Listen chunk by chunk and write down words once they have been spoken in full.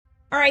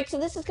All right, so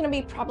this is going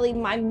to be probably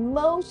my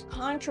most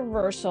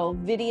controversial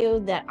video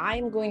that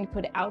I'm going to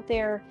put out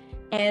there,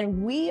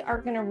 and we are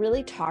going to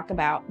really talk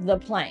about the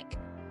plank.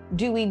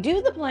 Do we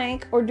do the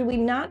plank or do we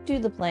not do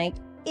the plank?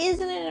 Is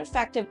it an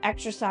effective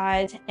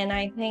exercise? And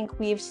I think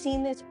we have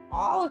seen this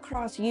all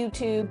across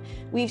YouTube.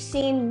 We've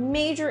seen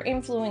major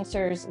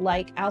influencers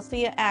like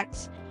Althea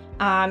X,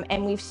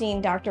 and we've seen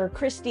Dr.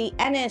 Christy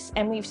Ennis,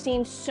 and we've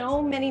seen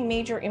so many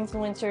major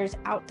influencers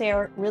out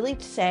there really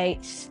say,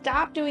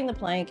 stop doing the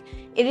plank.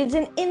 It is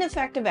an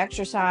ineffective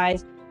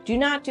exercise. Do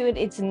not do it.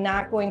 It's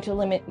not going to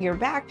limit your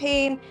back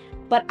pain.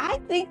 But I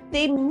think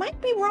they might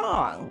be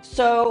wrong.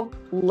 So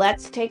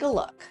let's take a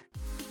look.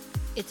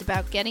 It's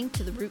about getting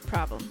to the root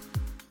problem.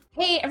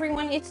 Hey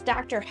everyone, it's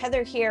Dr.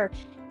 Heather here.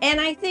 And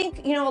I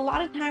think, a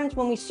lot of times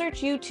when we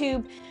search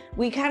YouTube,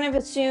 we kind of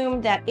assume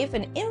that if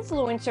an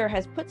influencer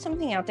has put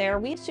something out there,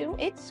 we assume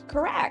it's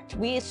correct.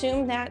 We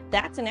assume that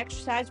that's an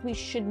exercise we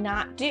should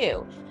not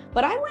do.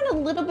 But I went a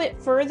little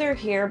bit further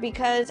here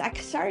because I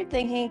started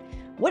thinking,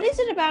 what is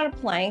it about a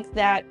plank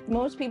that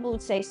most people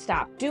would say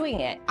stop doing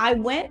it? I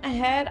went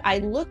ahead, I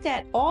looked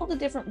at all the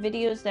different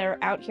videos that are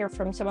out here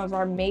from some of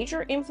our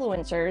major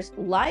influencers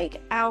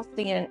like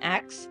Althea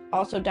X,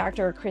 also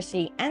Dr.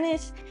 Christy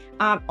Ennis,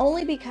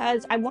 only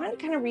because I wanted to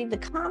kind of read the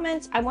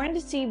comments. I wanted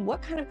to see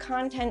what kind of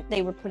content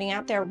they were putting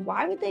out there.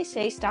 Why would they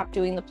say stop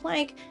doing the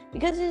plank?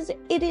 Because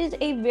it is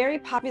a very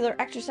popular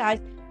exercise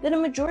that a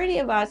majority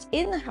of us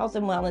in the health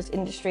and wellness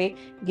industry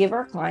give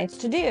our clients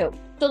to do.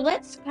 So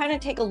let's kind of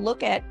take a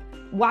look at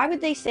why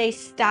would they say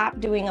stop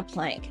doing a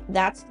plank?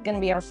 That's going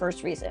to be our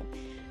first reason.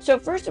 So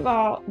first of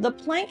all, the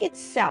plank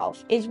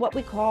itself is what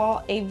we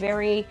call a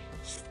very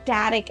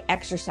static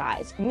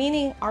exercise,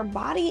 meaning our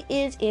body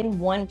is in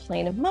one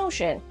plane of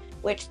motion,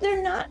 which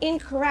they're not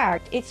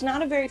incorrect. It's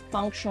not a very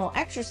functional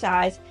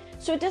exercise,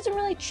 so it doesn't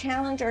really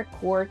challenge our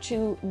core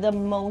to the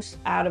most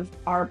out of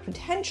our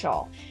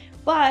potential.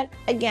 But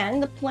again,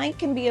 the plank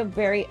can be a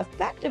very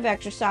effective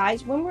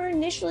exercise when we're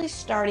initially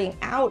starting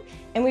out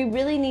and we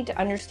really need to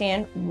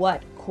understand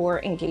what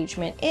core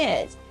engagement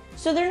is.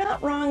 So they're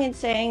not wrong in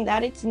saying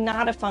that it's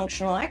not a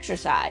functional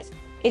exercise.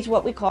 It's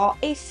what we call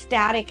a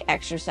static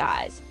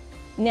exercise.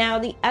 Now,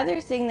 the other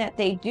thing that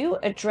they do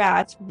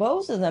address,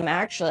 both of them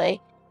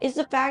actually, is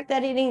the fact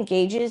that it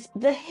engages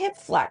the hip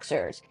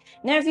flexors.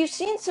 Now, if you've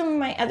seen some of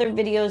my other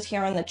videos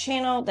here on the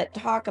channel that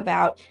talk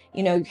about,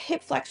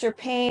 hip flexor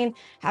pain,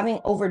 having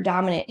over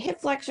dominant hip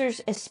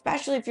flexors,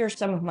 especially if you're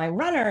some of my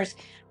runners,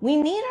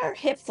 we need our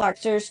hip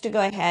flexors to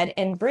go ahead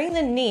and bring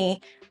the knee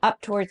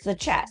up towards the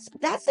chest.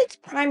 That's its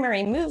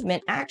primary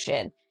movement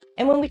action.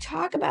 And when we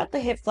talk about the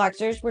hip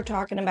flexors, we're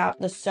talking about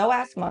the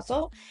psoas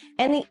muscle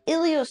and the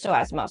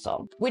iliopsoas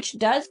muscle, which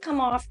does come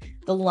off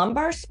the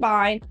lumbar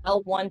spine,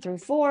 L1 through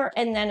 4,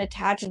 and then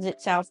attaches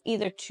itself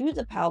either to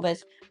the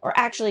pelvis or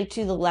actually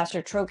to the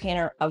lesser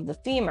trochanter of the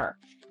femur.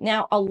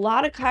 Now, a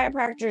lot of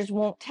chiropractors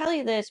won't tell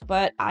you this,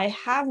 but I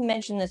have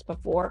mentioned this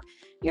before.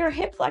 Your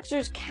hip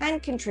flexors can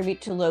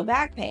contribute to low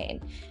back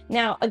pain.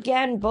 Now,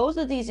 again, both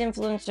of these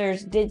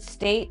influencers did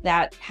state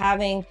that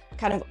having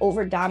kind of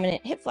over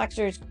dominant hip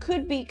flexors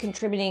could be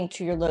contributing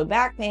to your low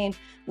back pain,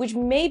 which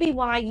may be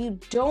why you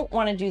don't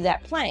want to do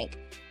that plank.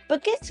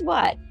 But guess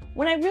what?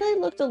 When I really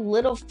looked a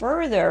little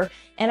further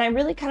and I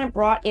really kind of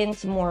brought in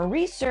some more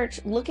research,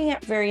 looking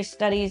at various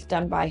studies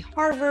done by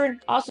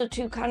Harvard, also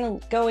to kind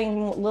of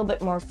going a little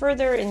bit more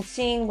further and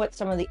seeing what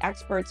some of the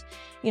experts,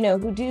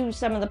 who do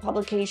some of the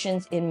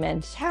publications in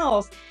men's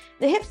health,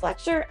 the hip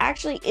flexor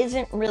actually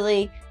isn't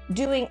really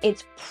doing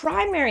its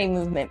primary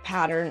movement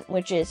pattern,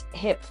 which is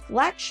hip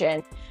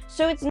flexion.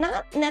 So it's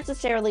not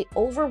necessarily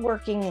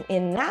overworking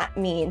in that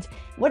means.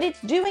 What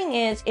it's doing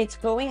is it's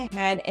going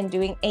ahead and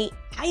doing a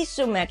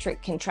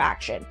isometric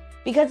contraction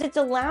because it's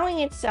allowing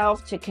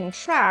itself to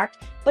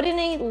contract, but in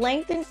a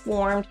lengthened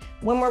form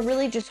when we're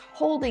really just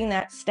holding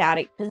that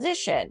static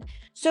position.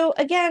 So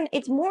again,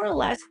 it's more or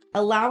less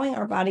allowing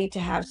our body to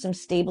have some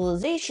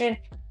stabilization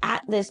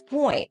at this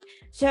point.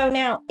 So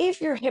now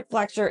if your hip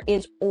flexor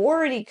is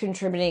already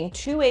contributing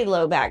to a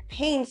low back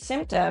pain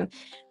symptom,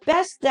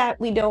 best that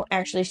we don't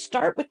actually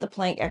start with the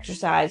plank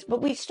exercise,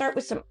 but we start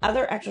with some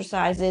other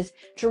exercises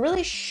to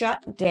really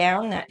shut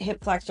down that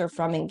hip flexor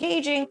from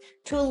engaging,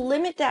 to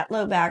limit that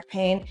low back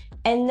pain,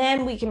 and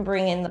then we can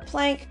bring in the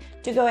plank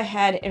to go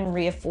ahead and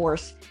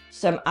reinforce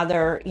some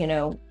other,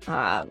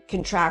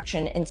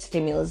 contraction and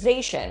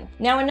stimulation.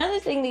 Now, another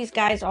thing these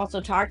guys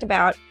also talked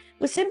about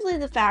was simply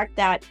the fact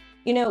that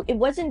it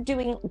wasn't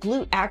doing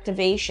glute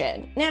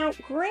activation. Now,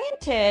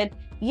 granted,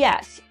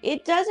 yes,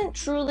 it doesn't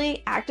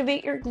truly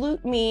activate your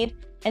glute med.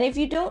 And if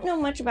you don't know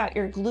much about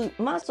your glute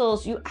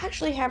muscles, you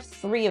actually have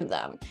 3 of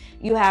them.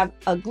 You have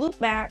a glute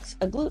max,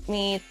 a glute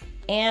med,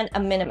 and a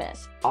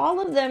minimus. All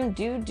of them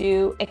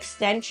do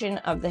extension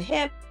of the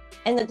hip,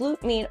 and the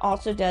glute med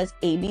also does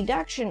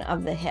abduction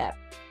of the hip.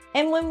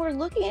 And when we're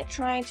looking at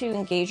trying to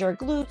engage our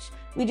glutes,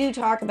 we do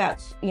talk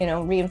about,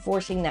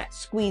 reinforcing that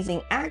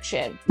squeezing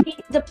action.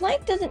 The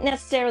plank doesn't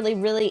necessarily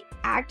really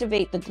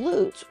activate the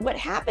glutes. What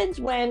happens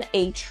when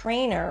a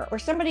trainer or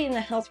somebody in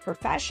the health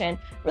profession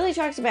really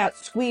talks about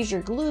squeeze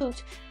your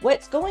glutes,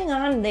 what's going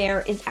on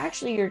there is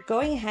actually you're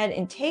going ahead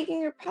and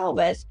taking your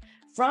pelvis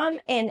from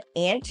an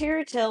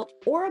anterior tilt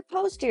or a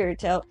posterior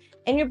tilt,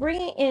 and you're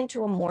bringing it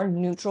into a more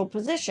neutral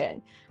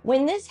position.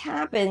 When this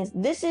happens,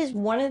 this is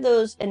one of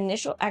those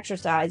initial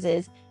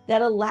exercises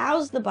that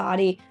allows the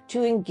body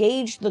to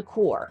engage the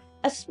core,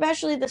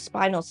 especially the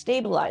spinal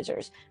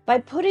stabilizers. By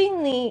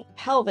putting the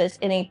pelvis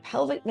in a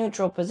pelvic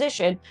neutral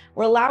position,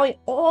 we're allowing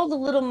all the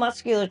little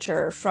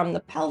musculature from the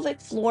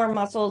pelvic floor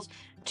muscles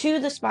to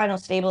the spinal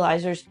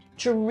stabilizers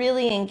to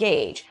really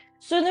engage.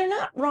 So they're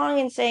not wrong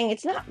in saying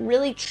it's not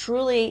really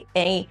truly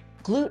a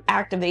glute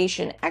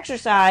activation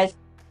exercise,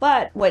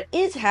 but what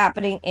is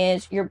happening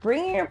is you're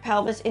bringing your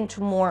pelvis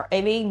into more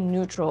of a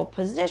neutral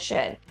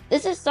position.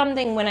 This is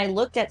something when I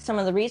looked at some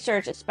of the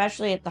research,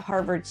 especially at the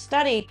Harvard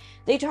study,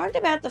 they talked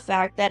about the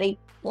fact that a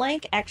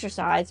plank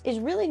exercise is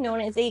really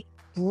known as a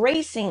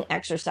bracing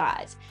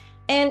exercise.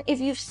 And if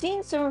you've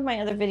seen some of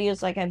my other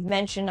videos, like I've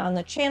mentioned on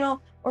the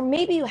channel, or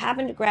maybe you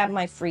happen to grab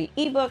my free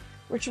ebook,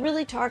 which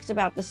really talks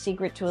about the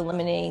secret to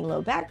eliminating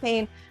low back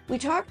pain, we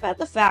talk about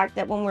the fact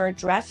that when we're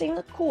addressing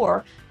the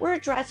core, we're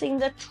addressing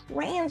the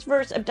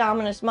transverse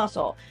abdominis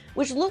muscle,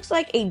 which looks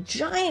like a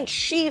giant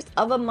sheath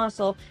of a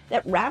muscle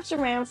that wraps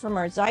around from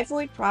our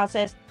xiphoid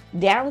process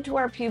down to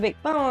our pubic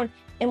bone.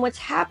 And what's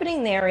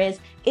happening there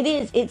is,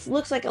 it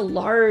looks like a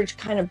large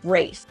kind of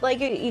brace, like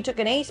you took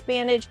an ace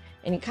bandage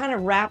and you kind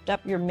of wrapped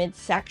up your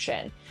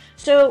midsection.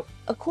 So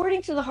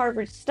according to the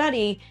Harvard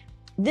study,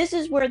 this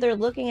is where they're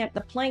looking at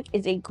the plank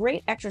is a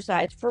great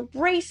exercise for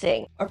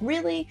bracing, or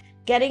really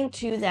getting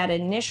to that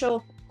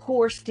initial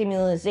core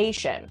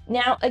stimulation.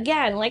 Now,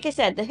 again, like I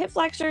said, the hip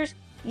flexors,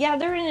 yeah,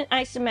 they're in an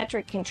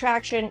isometric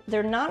contraction.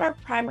 They're not our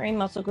primary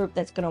muscle group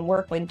that's going to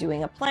work when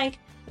doing a plank.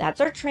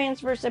 That's our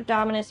transverse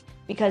abdominis,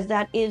 because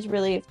that is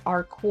really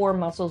our core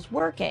muscles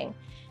working.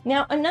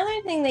 Now, another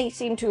thing they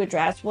seem to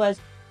address was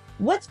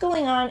what's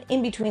going on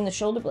in between the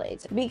shoulder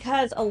blades,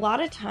 because a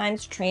lot of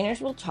times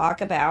trainers will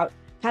talk about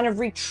kind of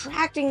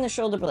retracting the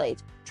shoulder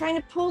blades, trying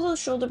to pull those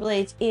shoulder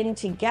blades in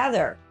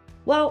together.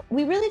 Well,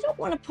 we really don't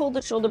want to pull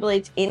the shoulder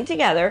blades in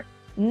together,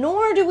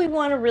 nor do we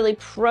want to really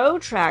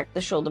protract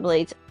the shoulder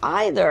blades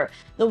either,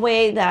 the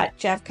way that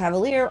Jeff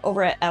Cavalier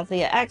over at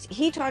Althea X,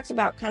 he talks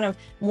about kind of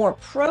more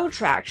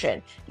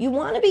protraction. You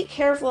want to be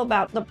careful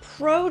about the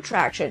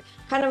protraction,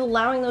 kind of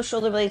allowing those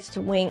shoulder blades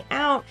to wing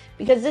out,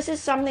 because this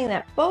is something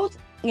that both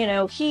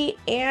he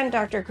and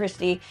Dr.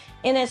 Christy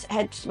Innes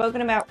had spoken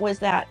about, was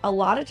that a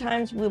lot of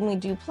times when we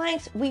do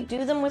planks, we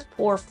do them with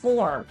poor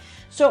form.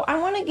 So I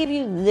want to give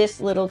you this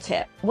little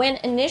tip. When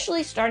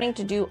initially starting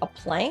to do a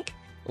plank,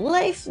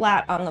 lay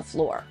flat on the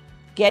floor.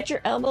 Get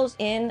your elbows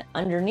in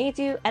underneath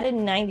you at a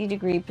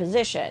 90-degree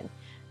position.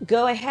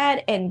 Go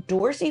ahead and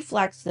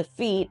dorsiflex the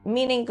feet,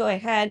 meaning go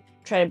ahead,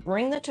 try to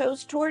bring the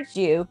toes towards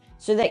you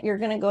so that you're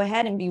going to go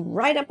ahead and be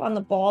right up on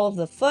the ball of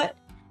the foot.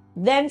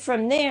 Then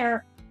from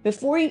there,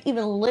 before you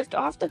even lift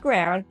off the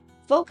ground,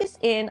 focus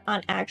in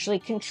on actually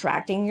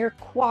contracting your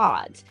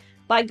quads.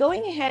 By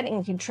going ahead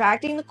and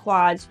contracting the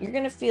quads, you're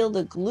going to feel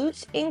the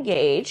glutes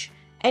engage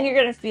and you're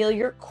going to feel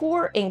your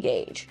core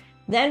engage.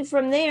 Then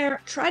from there,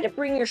 try to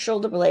bring your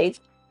shoulder blades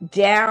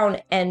down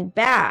and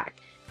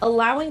back,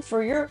 allowing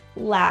for your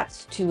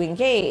lats to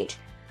engage.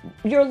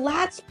 Your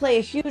lats play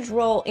a huge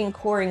role in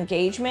core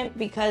engagement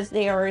because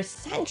they are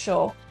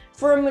essential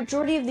for a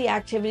majority of the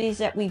activities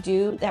that we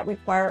do that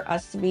require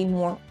us to be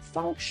more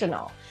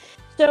functional.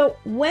 So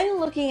when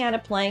looking at a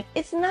plank,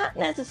 it's not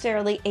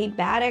necessarily a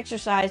bad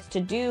exercise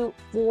to do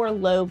for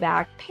low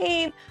back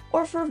pain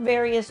or for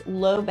various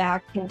low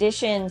back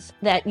conditions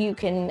that you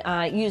can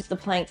use the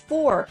plank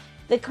for.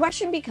 The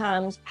question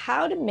becomes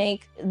how to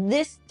make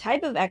this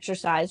type of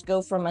exercise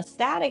go from a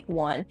static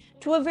one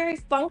to a very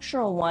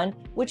functional one,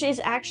 which is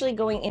actually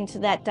going into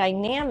that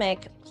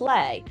dynamic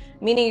play,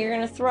 meaning you're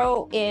going to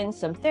throw in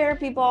some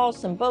therapy balls,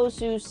 some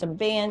BOSUs, some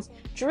bands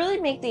to really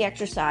make the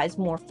exercise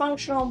more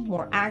functional,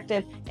 more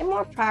active, and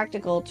more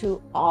practical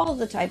to all of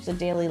the types of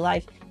daily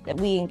life that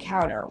we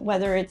encounter,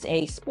 whether it's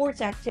a sports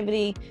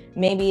activity,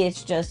 maybe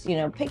it's just,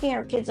 picking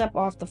our kids up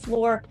off the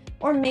floor,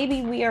 or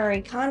maybe we are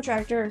a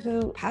contractor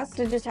who has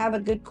to just have a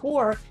good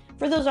core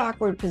for those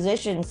awkward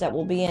positions that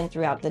we'll be in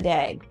throughout the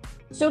day.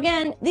 So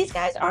again, these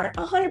guys aren't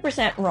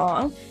 100%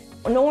 wrong,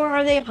 nor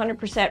are they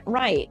 100%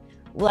 right.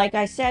 Like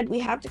I said, we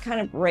have to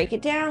kind of break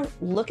it down,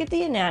 look at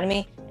the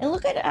anatomy, and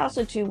look at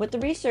also too what the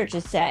research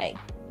is saying.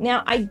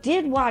 Now, I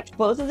did watch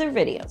both of their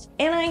videos,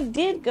 and I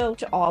did go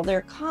to all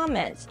their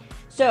comments.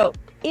 So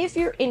if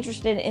you're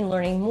interested in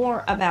learning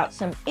more about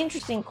some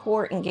interesting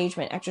core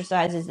engagement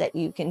exercises that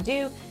you can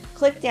do,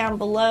 click down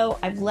below.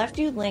 I've left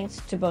you links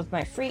to both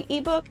my free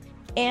ebook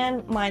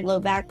and my low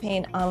back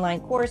pain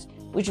online course,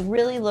 which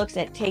really looks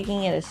at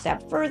taking it a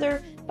step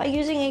further by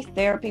using a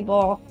therapy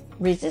ball,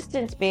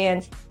 resistance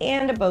bands,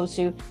 and a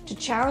BOSU to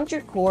challenge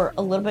your core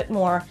a little bit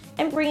more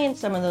and bring in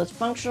some of those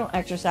functional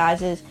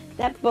exercises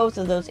that both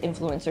of those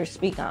influencers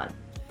speak on.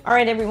 All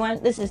right,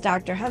 everyone, this is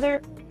Dr.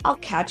 Heather. I'll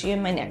catch you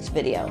in my next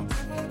video.